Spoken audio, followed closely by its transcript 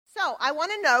So I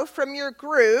want to know from your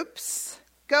groups,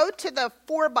 go to the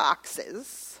 4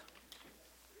 boxes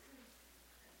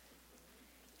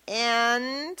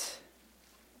and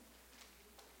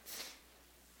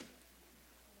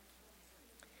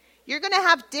you're going to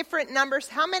have different numbers.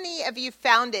 How many of you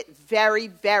found it very,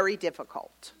 very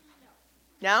difficult?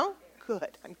 No?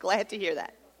 Good. I'm glad to hear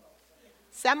that.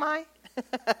 Semi?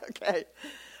 Okay.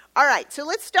 All right, so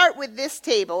let's start with this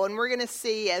table, and we're going to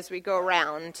see as we go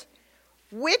around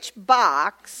which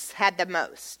box had the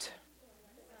most.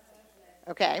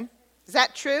 Okay. Is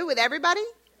that true with everybody?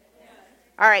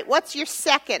 All right, what's your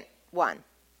second one?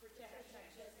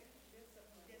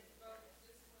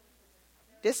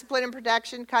 Discipline and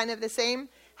protection, kind of the same.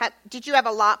 Did you have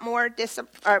a lot more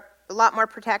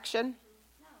protection?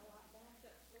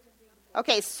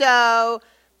 Okay, so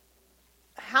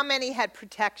how many had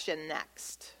protection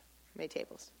next? How many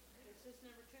tables? Is this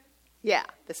number 2? Yeah,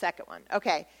 the second one.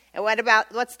 Okay, and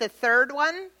what's the third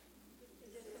one?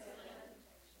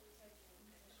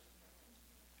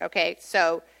 Okay,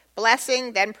 so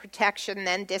blessing, then protection,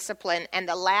 then discipline, and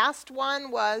the last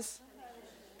one was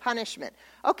punishment.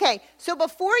 Okay, so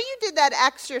before you did that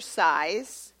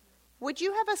exercise, would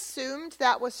you have assumed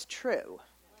that was true?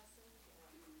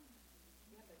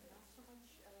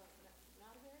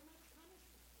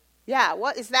 Yeah,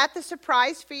 is that the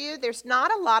surprise for you? There's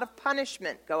not a lot of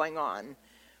punishment going on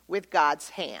with God's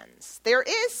hands. There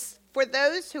is for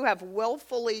those who have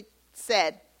willfully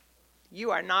said,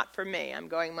 you are not for me, I'm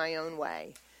going my own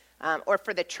way. Or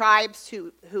for the tribes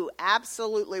who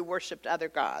absolutely worshipped other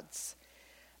gods.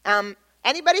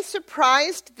 Anybody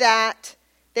surprised that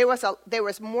there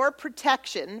was more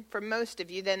protection for most of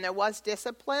you than there was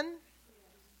discipline?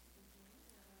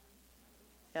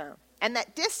 Yeah. And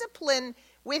that discipline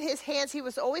with his hands, he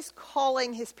was always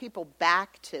calling his people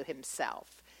back to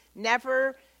himself.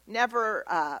 Never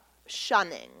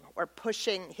shunning or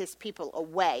pushing his people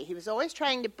away. He was always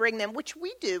trying to bring them, which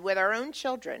we do with our own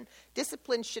children.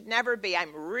 Discipline should never be,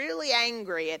 I'm really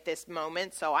angry at this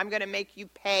moment, so I'm going to make you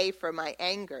pay for my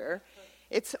anger.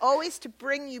 It's always to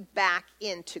bring you back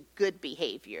into good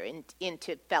behavior,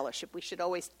 into fellowship. We should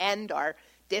always end our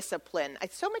discipline.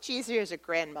 It's so much easier as a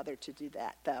grandmother to do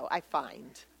that, though, I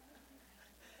find.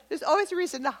 There's always a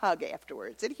reason to hug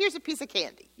afterwards. And here's a piece of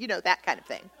candy, that kind of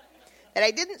thing. That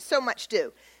I didn't so much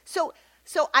do. So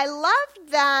I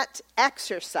loved that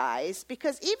exercise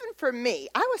because even for me,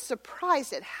 I was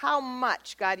surprised at how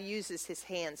much God uses his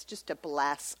hands just to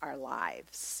bless our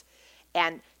lives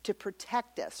and to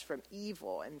protect us from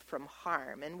evil and from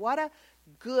harm. And what a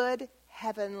good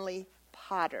heavenly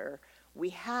potter we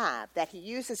have that he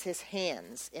uses his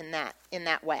hands in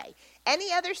that way.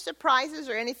 Any other surprises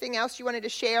or anything else you wanted to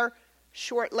share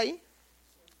shortly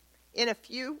in a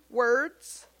few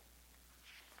words?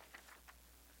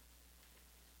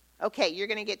 Okay, you're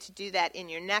going to get to do that in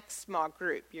your next small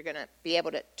group. You're going to be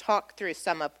able to talk through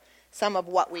some of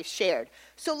what we've shared.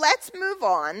 So let's move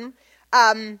on.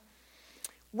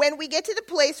 When we get to the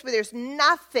place where there's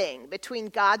nothing between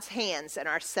God's hands and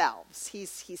ourselves,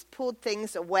 he's pulled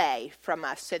things away from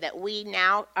us so that we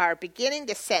now are beginning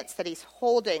to sense that he's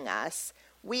holding us,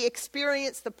 we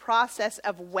experience the process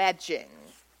of wedging.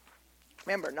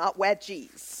 Remember, not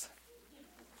wedgies.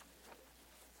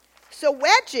 So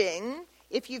wedging,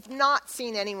 if you've not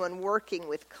seen anyone working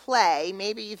with clay,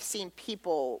 maybe you've seen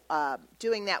people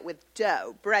doing that with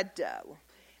dough, bread dough.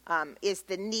 Is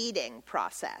the kneading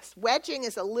process. Wedging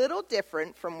is a little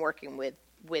different from working with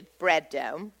bread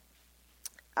dough.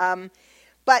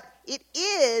 But it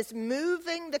is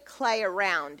moving the clay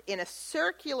around in a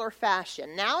circular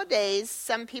fashion. Nowadays,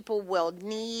 some people will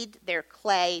knead their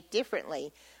clay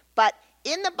differently. But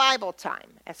in the Bible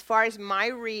time, as far as my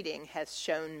reading has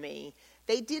shown me,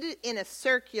 they did it in a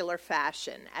circular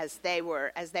fashion as they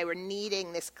were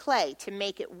kneading this clay to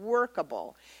make it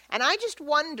workable. And I just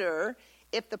wonder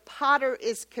if the potter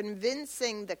is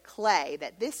convincing the clay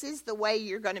that this is the way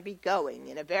you're going to be going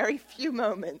in a very few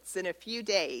moments, in a few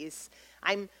days,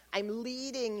 I'm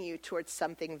leading you towards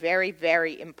something very,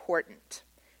 very important.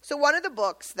 So one of the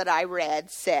books that I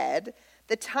read said,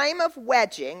 the time of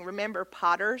wedging, remember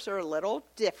potters are a little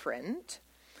different,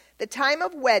 the time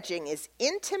of wedging is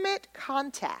intimate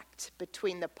contact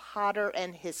between the potter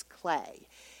and his clay.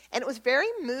 And it was very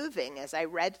moving as I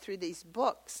read through these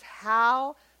books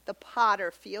how the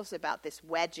potter feels about this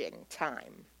wedging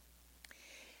time.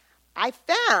 I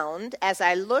found, as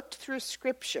I looked through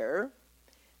Scripture,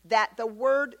 that the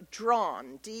word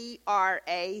drawn, D-R-A-W-N,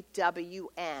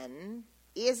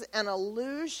 is an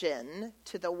allusion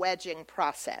to the wedging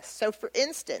process. So, for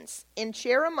instance, in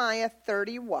Jeremiah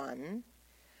 31,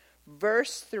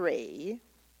 verse 3,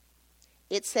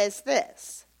 it says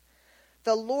this,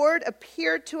 The Lord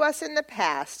appeared to us in the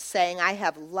past, saying, I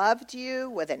have loved you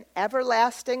with an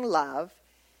everlasting love,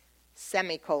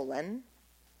 semicolon.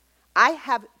 I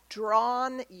have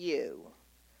drawn you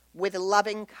with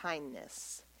loving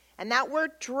kindness. And that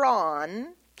word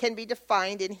drawn can be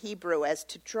defined in Hebrew as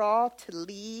to draw, to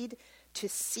lead, to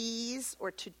seize, or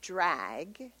to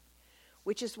drag,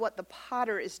 which is what the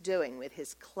potter is doing with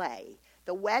his clay.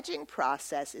 The wedging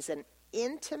process is an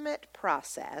intimate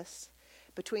process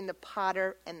between the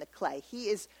potter and the clay. He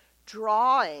is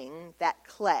drawing that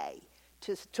clay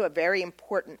to a very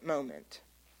important moment.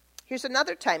 Here's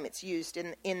another time it's used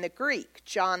in the Greek,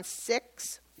 John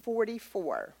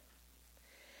 6:44.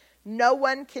 No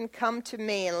one can come to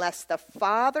me unless the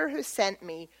Father who sent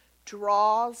me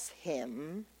draws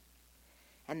him,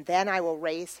 and then I will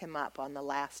raise him up on the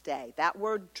last day. That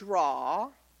word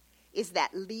draw is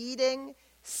that leading,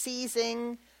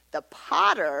 seizing. The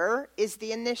potter is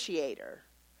the initiator.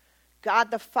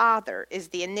 God the Father is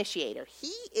the initiator.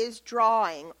 He is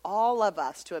drawing all of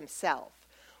us to himself.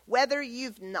 Whether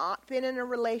you've not been in a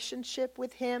relationship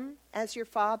with him as your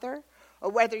father, or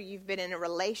whether you've been in a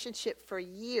relationship for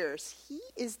years, he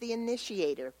is the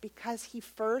initiator because he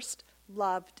first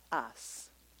loved us.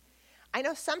 I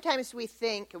know sometimes we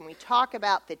think, and we talk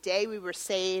about the day we were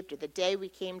saved or the day we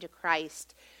came to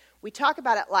Christ, we talk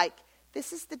about it like,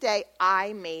 this is the day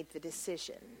I made the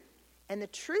decision. And the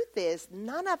truth is,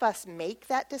 none of us make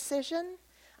that decision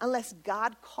unless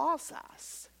God calls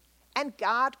us. And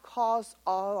God calls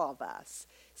all of us.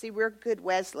 See, we're good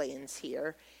Wesleyans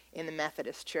here in the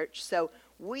Methodist Church, so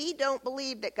we don't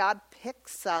believe that God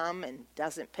picks some and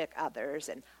doesn't pick others.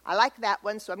 And I like that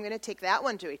one, so I'm going to take that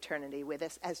one to eternity with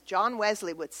us. As John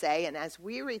Wesley would say, and as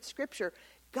we read Scripture,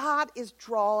 God is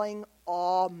drawing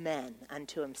all men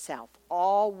unto himself,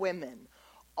 all women,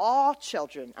 all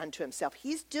children unto himself.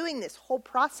 He's doing this whole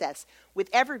process with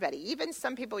everybody. Even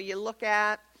some people you look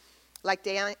at, like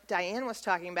Diane was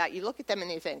talking about, you look at them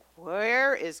and you think,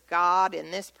 where is God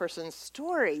in this person's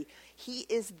story? He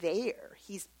is there.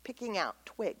 He's picking out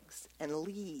twigs and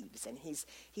leaves, and he's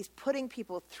putting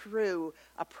people through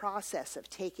a process of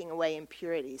taking away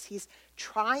impurities. He's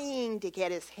trying to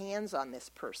get his hands on this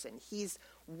person. He's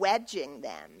wedging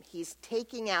them. He's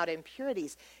taking out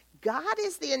impurities. God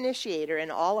is the initiator in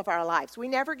all of our lives. We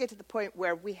never get to the point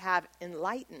where we have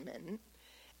enlightenment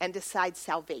and decide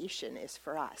salvation is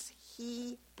for us.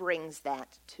 He brings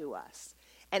that to us.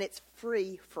 And it's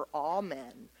free for all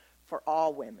men, for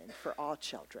all women, for all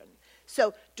children.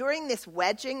 So during this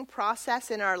wedging process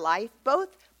in our life,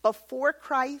 both before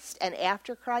Christ and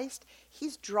after Christ,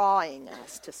 he's drawing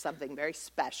us to something very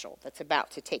special that's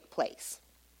about to take place.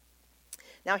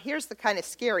 Now here's the kind of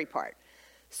scary part.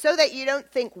 So that you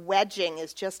don't think wedging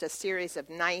is just a series of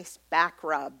nice back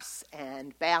rubs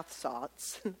and bath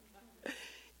salts.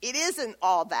 It isn't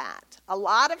all that. A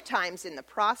lot of times in the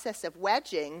process of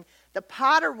wedging, the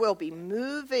potter will be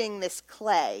moving this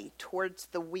clay towards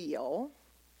the wheel,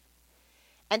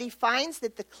 and he finds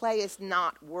that the clay is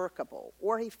not workable,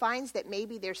 or he finds that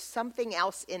maybe there's something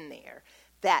else in there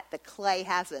that the clay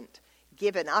hasn't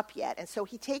given up yet. And so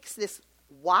he takes this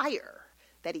wire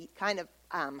that he kind of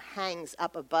hangs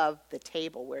up above the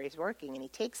table where he's working, and he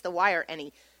takes the wire and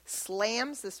he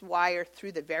slams this wire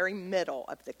through the very middle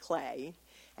of the clay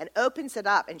and opens it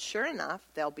up, and sure enough,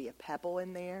 there'll be a pebble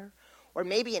in there, or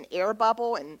maybe an air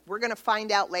bubble, and we're going to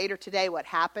find out later today what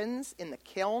happens in the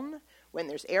kiln when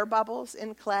there's air bubbles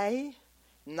in clay.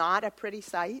 Not a pretty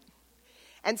sight.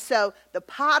 And so the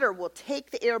potter will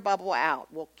take the air bubble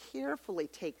out, will carefully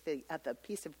take the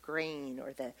piece of grain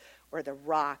or the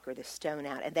rock or the stone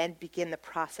out, and then begin the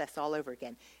process all over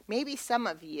again. Maybe some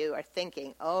of you are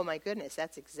thinking, oh my goodness,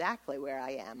 that's exactly where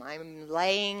I am. I'm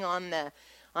laying on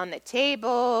the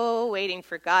table, waiting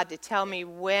for God to tell me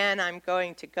when I'm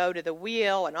going to go to the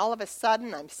wheel, and all of a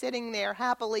sudden I'm sitting there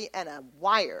happily, and a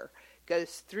wire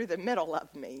goes through the middle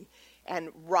of me and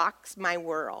rocks my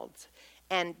world.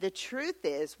 And the truth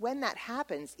is, when that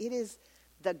happens, it is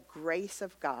the grace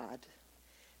of God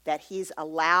that he's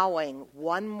allowing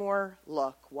one more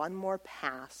look, one more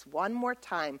pass, one more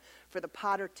time for the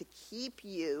potter to keep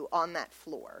you on that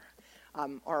floor.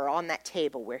 Or on that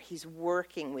table where he's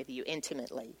working with you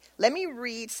intimately. Let me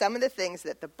read some of the things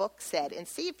that the book said and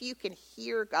see if you can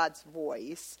hear God's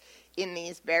voice in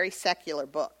these very secular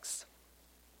books.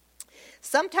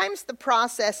 Sometimes the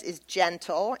process is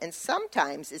gentle, and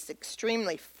sometimes it's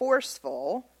extremely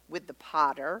forceful with the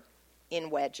potter in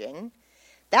wedging.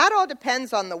 That all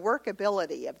depends on the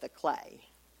workability of the clay.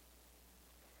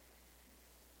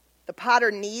 The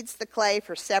potter kneads the clay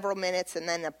for several minutes, and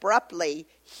then abruptly,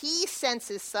 he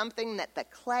senses something that the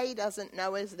clay doesn't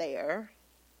know is there,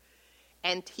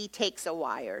 and he takes a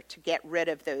wire to get rid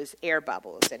of those air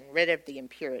bubbles and rid of the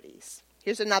impurities.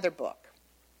 Here's another book.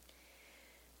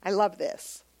 I love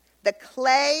this. The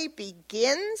clay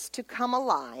begins to come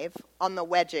alive on the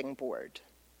wedging board.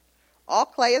 All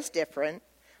clay is different.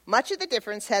 Much of the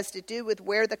difference has to do with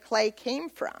where the clay came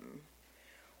from,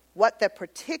 what the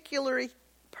particular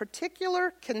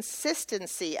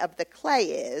consistency of the clay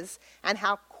is, and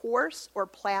how coarse or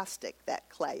plastic that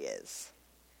clay is.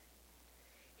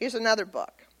 Here's another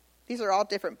book. These are all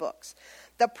different books.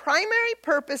 The primary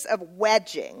purpose of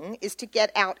wedging is to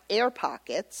get out air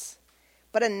pockets,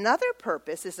 but another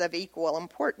purpose is of equal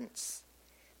importance.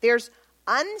 There's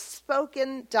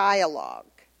unspoken dialogue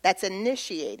that's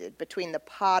initiated between the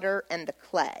potter and the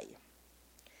clay.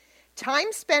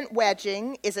 Time spent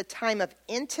wedging is a time of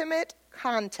intimate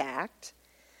contact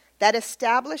that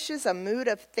establishes a mood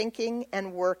of thinking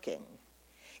and working.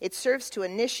 It serves to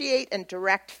initiate and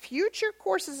direct future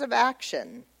courses of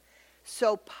action.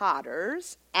 So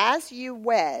potters, as you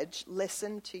wedge,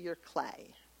 listen to your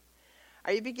clay.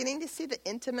 Are you beginning to see the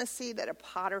intimacy that a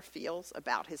potter feels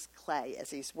about his clay as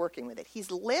he's working with it?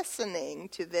 He's listening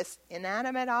to this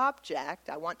inanimate object,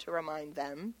 I want to remind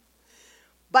them.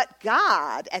 But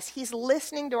God, as he's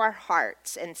listening to our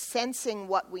hearts and sensing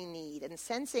what we need and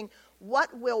sensing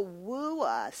what will woo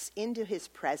us into his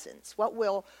presence, what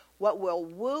will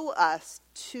woo us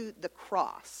to the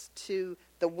cross, to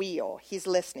the wheel, he's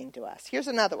listening to us. Here's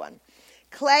another one.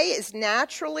 Clay is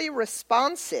naturally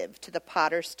responsive to the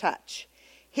potter's touch.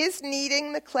 His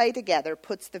kneading the clay together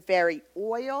puts the very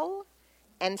oil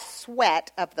and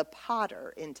sweat of the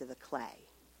potter into the clay.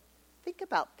 Think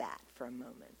about that for a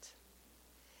moment.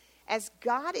 As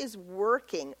God is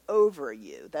working over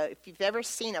you, if you've ever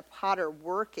seen a potter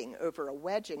working over a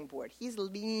wedging board, he's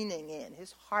leaning in.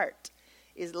 His heart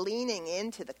is leaning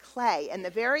into the clay, and the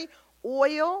very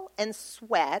oil and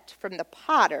sweat from the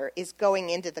potter is going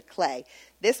into the clay.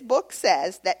 This book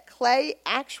says that clay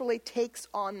actually takes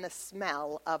on the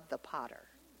smell of the potter.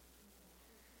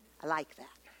 I like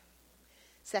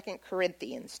that. 2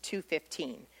 Corinthians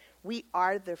 2:15. We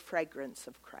are the fragrance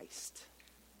of Christ.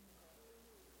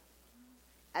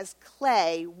 As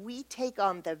clay, we take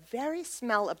on the very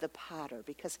smell of the potter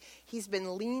because he's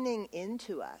been leaning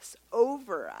into us,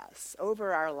 over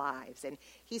our lives, and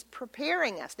he's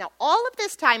preparing us. Now, all of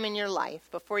this time in your life,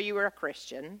 before you were a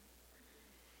Christian,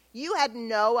 you had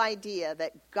no idea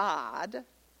that God,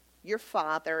 your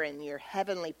Father and your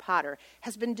heavenly potter,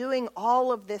 has been doing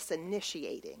all of this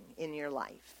initiating in your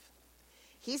life.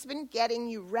 He's been getting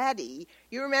you ready.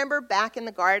 You remember back in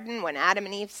the garden when Adam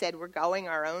and Eve said, we're going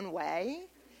our own way?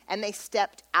 And they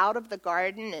stepped out of the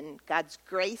garden, and God's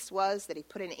grace was that he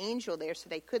put an angel there so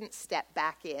they couldn't step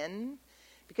back in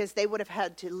because they would have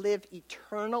had to live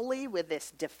eternally with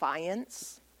this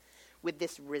defiance, with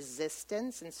this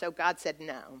resistance. And so God said,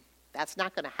 no, that's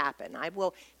not going to happen. I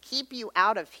will keep you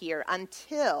out of here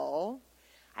until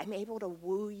I'm able to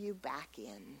woo you back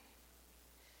in.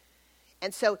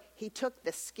 And so he took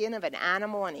the skin of an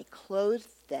animal and he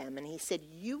clothed them, and he said,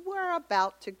 you are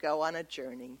about to go on a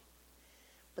journey.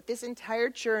 But this entire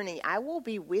journey, I will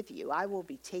be with you. I will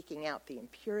be taking out the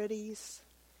impurities.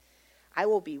 I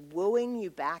will be wooing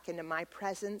you back into my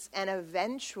presence. And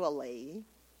eventually,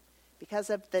 because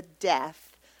of the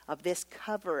death of this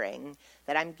covering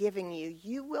that I'm giving you,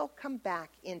 you will come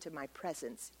back into my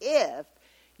presence if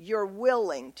you're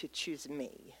willing to choose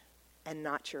me and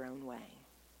not your own way.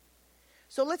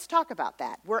 So let's talk about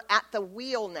that. We're at the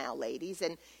wheel now, ladies.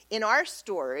 And in our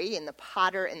story, in the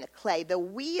potter and the clay, the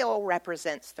wheel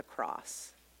represents the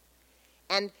cross.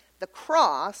 And the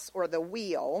cross, or the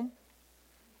wheel,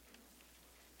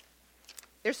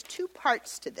 there's two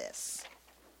parts to this.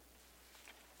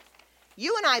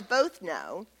 You and I both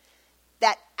know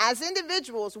that as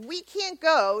individuals, we can't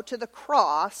go to the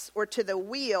cross or to the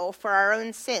wheel for our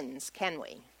own sins, can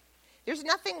we? There's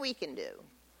nothing we can do.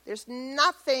 There's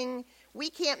nothing. We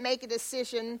can't make a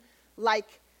decision like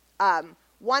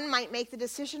one might make the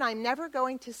decision, I'm never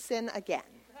going to sin again.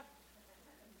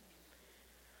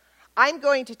 I'm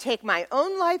going to take my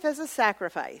own life as a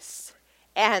sacrifice,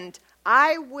 and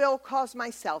I will cause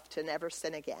myself to never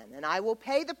sin again, and I will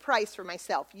pay the price for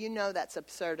myself. You know that's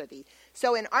absurdity.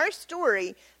 So in our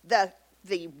story, the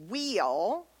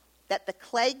wheel that the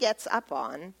clay gets up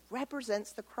on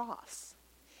represents the cross.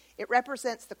 It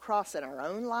represents the cross in our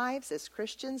own lives as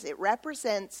Christians. It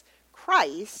represents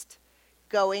Christ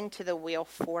going to the wheel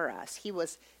for us. He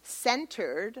was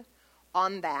centered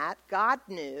on that. God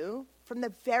knew from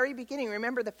the very beginning.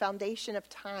 Remember the foundation of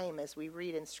time as we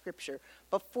read in Scripture.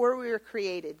 Before we were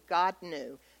created, God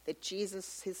knew that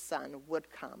Jesus, his son,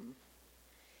 would come.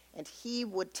 and he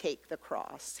would take the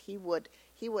cross. He would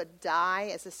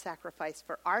die as a sacrifice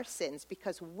for our sins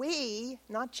because we,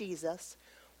 not Jesus,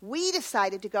 we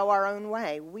decided to go our own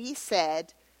way. We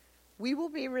said, we will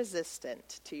be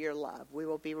resistant to your love. We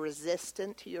will be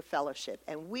resistant to your fellowship.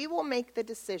 And we will make the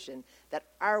decision that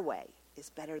our way is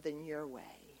better than your way.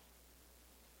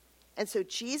 And so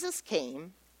Jesus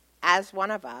came as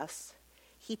one of us.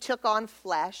 He took on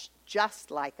flesh just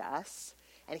like us.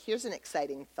 And here's an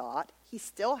exciting thought. He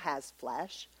still has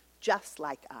flesh just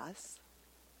like us.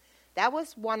 That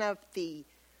was one of the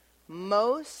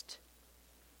most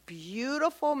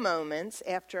beautiful moments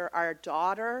after our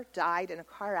daughter died in a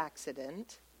car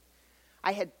accident.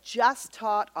 I had just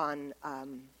taught on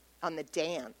the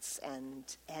dance,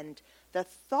 and the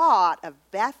thought of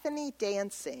Bethany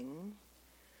dancing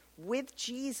with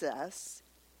Jesus,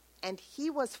 and he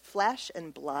was flesh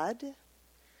and blood,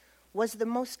 was the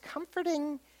most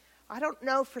comforting. I don't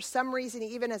know, for some reason,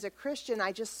 even as a Christian,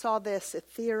 I just saw this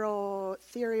ethereal,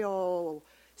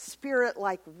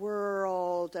 spirit-like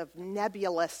world of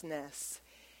nebulousness.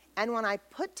 And when I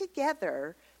put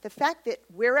together the fact that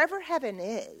wherever heaven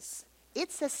is,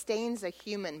 it sustains a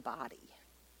human body.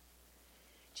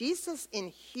 Jesus in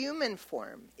human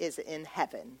form is in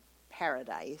heaven,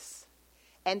 paradise,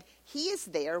 and he is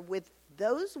there with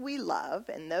those we love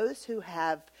and those who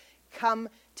have come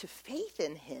to faith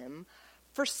in him.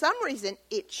 For some reason,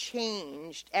 it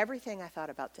changed everything I thought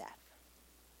about death.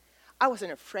 I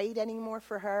wasn't afraid anymore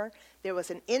for her. There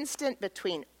was an instant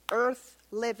between earth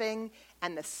living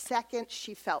and the second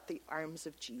she felt the arms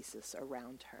of Jesus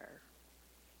around her.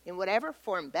 In whatever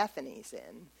form Bethany's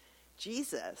in,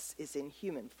 Jesus is in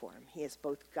human form. He is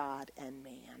both God and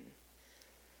man.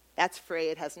 That's free.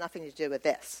 It has nothing to do with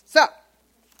this.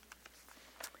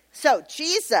 So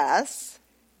Jesus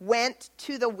went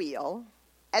to the wheel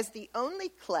as the only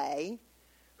clay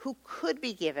who could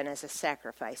be given as a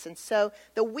sacrifice. And so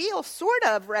the wheel sort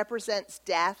of represents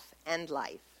death and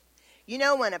life. You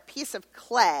know, when a piece of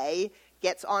clay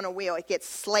gets on a wheel, it gets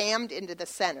slammed into the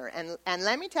center. And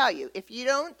let me tell you, if you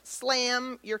don't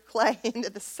slam your clay into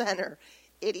the center,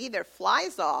 it either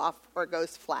flies off or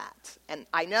goes flat. And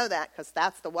I know that because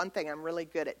that's the one thing I'm really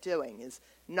good at doing, is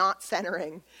not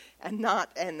centering and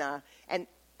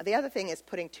the other thing is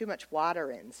putting too much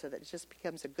water in so that it just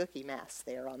becomes a gooky mess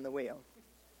there on the wheel.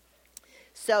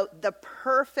 So the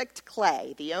perfect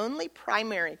clay, the only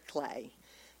primary clay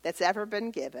that's ever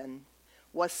been given,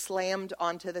 was slammed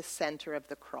onto the center of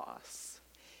the cross.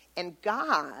 And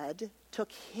God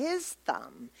took his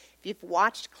thumb. If you've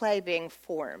watched clay being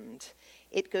formed,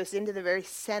 it goes into the very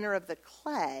center of the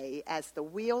clay as the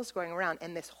wheel's going around.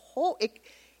 And this whole,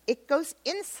 it goes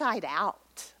inside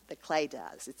out, the clay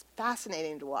does. It's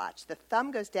fascinating to watch. The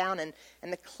thumb goes down and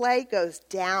the clay goes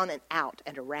down and out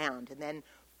and around and then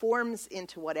forms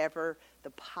into whatever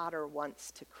the potter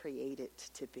wants to create it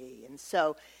to be. And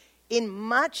so in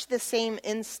much the same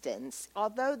instance,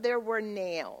 although there were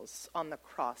nails on the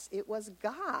cross, it was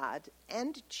God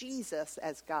and Jesus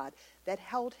as God that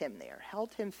held him there,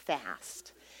 held him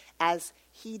fast as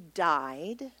he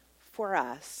died for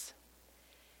us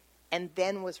and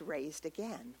then was raised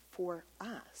again for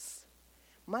us.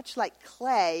 Much like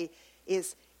clay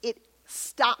it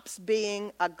stops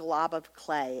being a glob of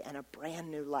clay and a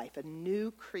brand new life, a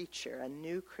new creature, a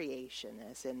new creation,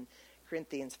 as in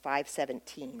Corinthians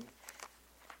 5:17.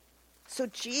 So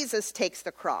Jesus takes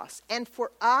the cross. And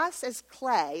for us as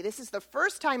clay, this is the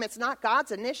first time it's not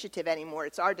God's initiative anymore,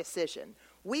 it's our decision.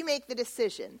 We make the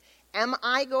decision. Am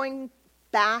I going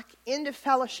back into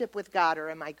fellowship with God, or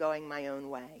am I going my own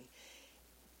way?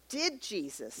 Did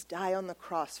Jesus die on the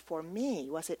cross for me?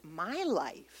 Was it my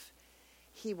life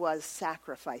he was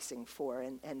sacrificing for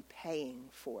and paying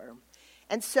for?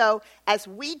 And so as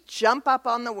we jump up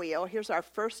on the wheel, here's our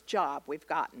first job we've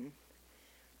gotten.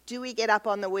 Do we get up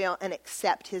on the wheel and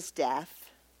accept his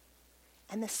death?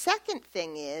 And the second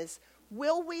thing is,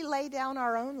 will we lay down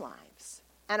our own lives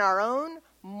and our own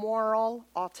moral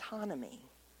autonomy?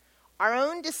 Our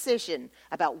own decision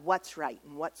about what's right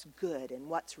and what's good and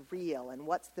what's real and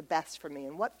what's the best for me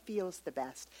and what feels the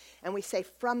best. And we say,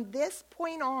 from this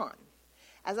point on,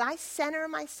 as I center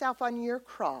myself on your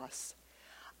cross,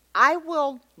 I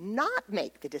will not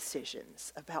make the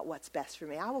decisions about what's best for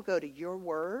me. I will go to your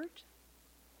word.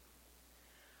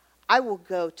 I will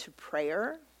go to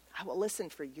prayer. I will listen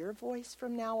for your voice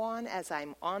from now on as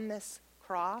I'm on this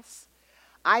cross.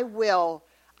 I will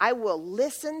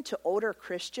listen to older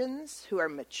Christians who are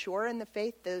mature in the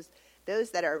faith,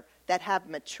 those that have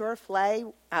mature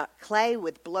clay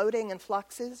with bloating and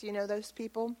fluxes, you know those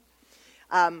people.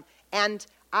 And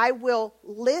I will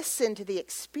listen to the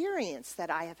experience that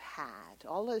I have had.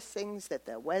 All those things that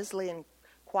the Wesleyan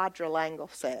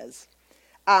quadrilangle says.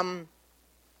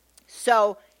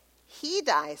 So he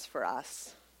dies for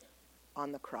us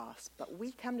on the cross, but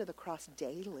we come to the cross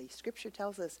daily. Scripture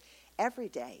tells us every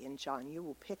day in John, you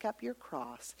will pick up your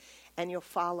cross and you'll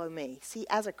follow me. See,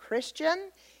 as a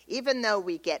Christian, even though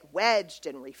we get wedged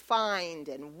and refined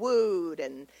and wooed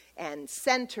and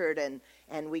centered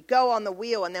and we go on the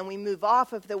wheel and then we move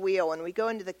off of the wheel and we go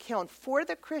into the kiln, for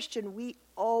the Christian, we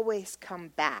always come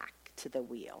back to the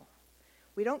wheel.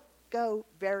 We don't go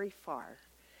very far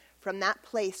from that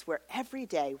place where every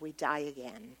day we die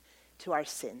again to our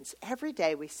sins. Every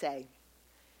day we say,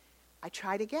 I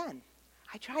tried again.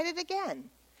 I tried it again.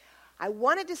 I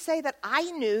wanted to say that I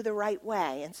knew the right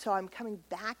way, and so I'm coming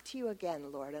back to you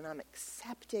again, Lord, and I'm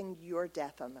accepting your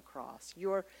death on the cross,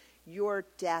 your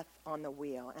death on the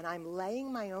wheel, and I'm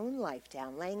laying my own life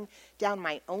down, laying down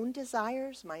my own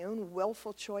desires, my own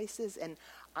willful choices, and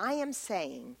I am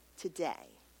saying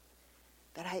today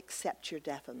that I accept your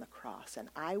death on the cross, and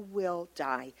I will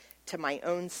die to my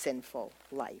own sinful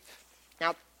life.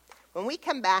 Now, when we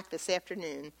come back this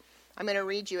afternoon, I'm going to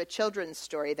read you a children's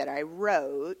story that I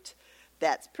wrote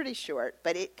that's pretty short,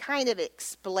 but it kind of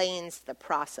explains the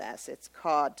process. It's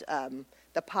called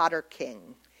The Potter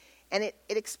King. And it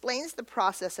explains the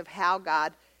process of how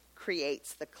God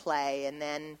creates the clay, and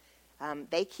then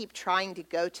they keep trying to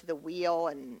go to the wheel,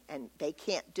 and they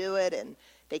can't do it, and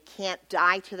they can't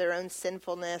die to their own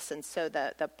sinfulness, and so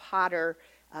the potter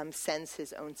sends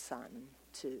his own son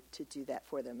to do that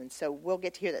for them. And so we'll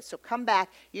get to hear that. So come back.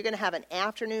 You're going to have an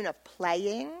afternoon of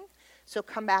playing. So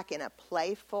come back in a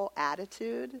playful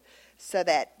attitude so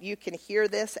that you can hear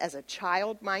this as a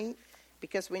child might,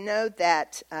 because we know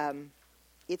that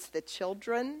it's the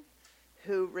children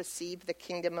who receive the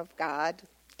kingdom of God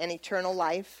and eternal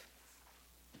life.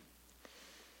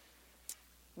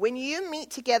 When you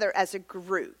meet together as a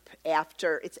group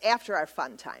after our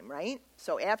fun time, right?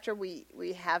 So after we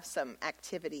have some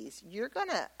activities, you're going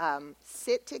to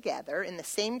sit together in the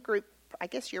same group. I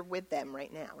guess you're with them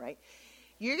right now, right?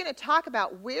 You're going to talk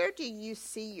about, where do you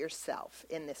see yourself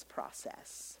in this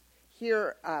process?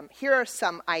 Here are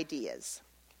some ideas.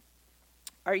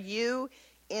 Are you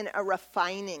in a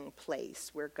refining place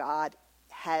where God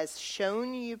has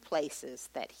shown you places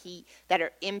that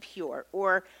are impure,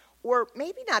 or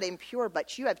maybe not impure,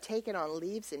 but you have taken on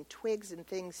leaves and twigs and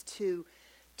things to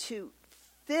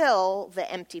fill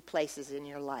the empty places in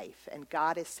your life. And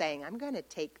God is saying, I'm going to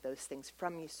take those things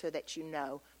from you so that you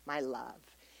know my love.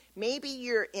 Maybe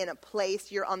you're in a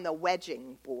place, you're on the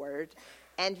wedging board,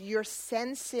 and you're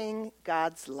sensing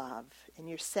God's love. And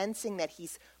you're sensing that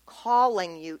he's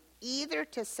calling you either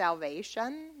to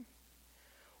salvation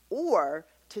or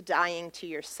to dying to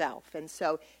yourself. And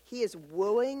so he is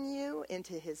wooing you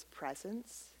into his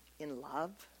presence in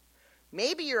love.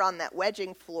 Maybe you're on that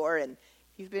wedging floor and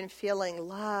you've been feeling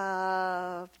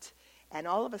loved, and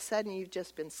all of a sudden you've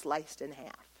just been sliced in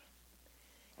half.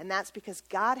 And that's because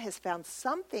God has found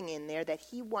something in there that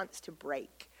he wants to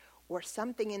break, or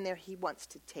something in there he wants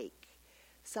to take,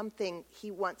 something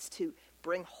he wants to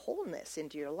bring wholeness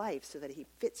into your life so that he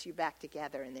fits you back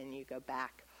together, and then you go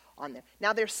back on there.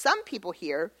 Now, there's some people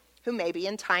here who may be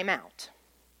in timeout.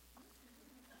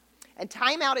 And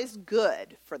timeout is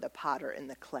good for the potter and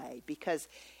the clay, because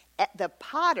the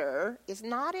potter is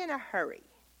not in a hurry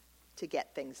to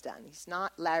get things done. He's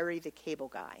not Larry the Cable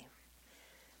Guy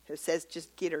who says,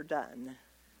 just get her done.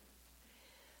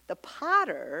 The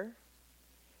potter,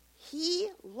 he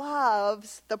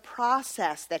loves the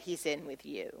process that he's in with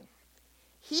you.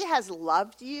 He has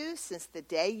loved you since the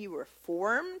day you were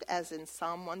formed, as in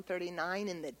Psalm 139,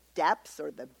 in the depths or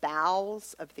the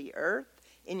bowels of the earth,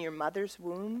 in your mother's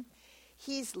womb.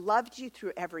 He's loved you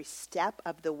through every step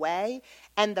of the way,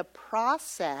 and the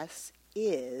process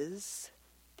is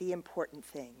the important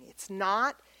thing. It's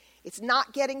not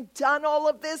getting done all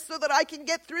of this so that I can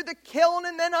get through the kiln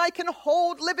and then I can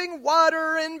hold living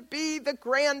water and be the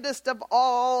grandest of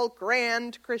all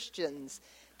grand Christians.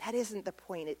 That isn't the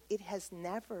point. It has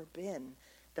never been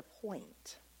the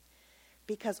point.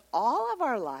 Because all of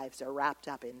our lives are wrapped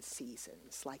up in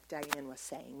seasons, like Diane was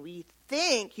saying. We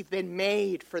think you've been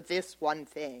made for this one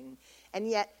thing, and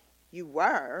yet you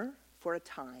were for a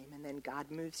time, and then God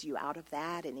moves you out of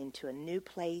that and into a new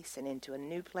place and into a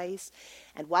new place.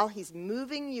 And while he's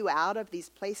moving you out of these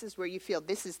places where you feel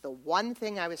this is the one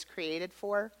thing I was created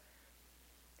for,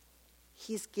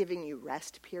 he's giving you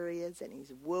rest periods, and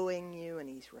he's wooing you, and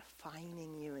he's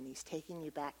refining you, and he's taking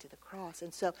you back to the cross.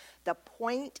 And so the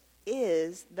point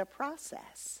is the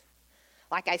process.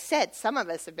 Like I said, some of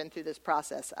us have been through this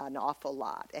process an awful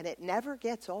lot, and it never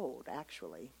gets old,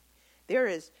 actually. There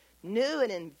is new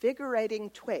and invigorating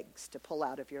twigs to pull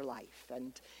out of your life,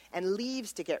 and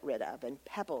leaves to get rid of, and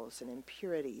pebbles and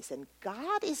impurities. And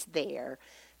God is there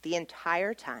the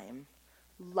entire time,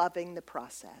 loving the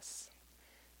process.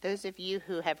 Those of you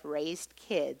who have raised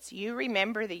kids, you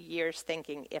remember the years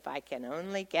thinking, if I can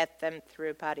only get them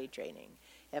through potty training,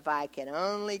 if I can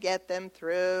only get them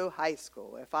through high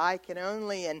school, if I can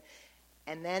only, and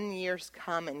then years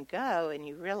come and go, and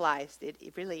you realize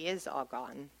it really is all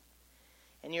gone.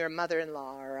 And you're a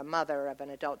mother-in-law or a mother of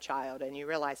an adult child, and you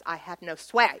realize, I have no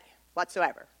sway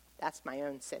whatsoever. That's my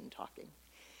own sin talking.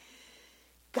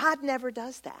 God never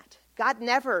does that. God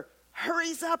never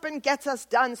hurries up and gets us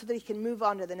done so that he can move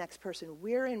on to the next person.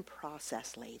 We're in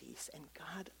process, ladies, and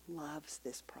God loves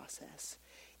this process.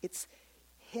 It's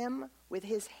him with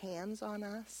his hands on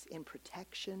us in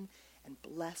protection and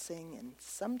blessing and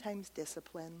sometimes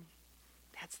discipline.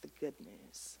 That's the good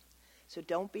news. So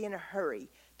don't be in a hurry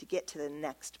to get to the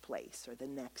next place or the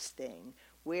next thing.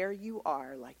 Where you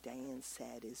are, like Diane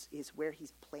said, is where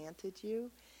he's planted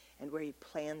you and where he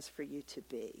plans for you to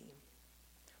be.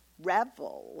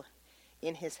 Revel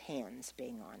in his hands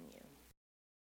being on you.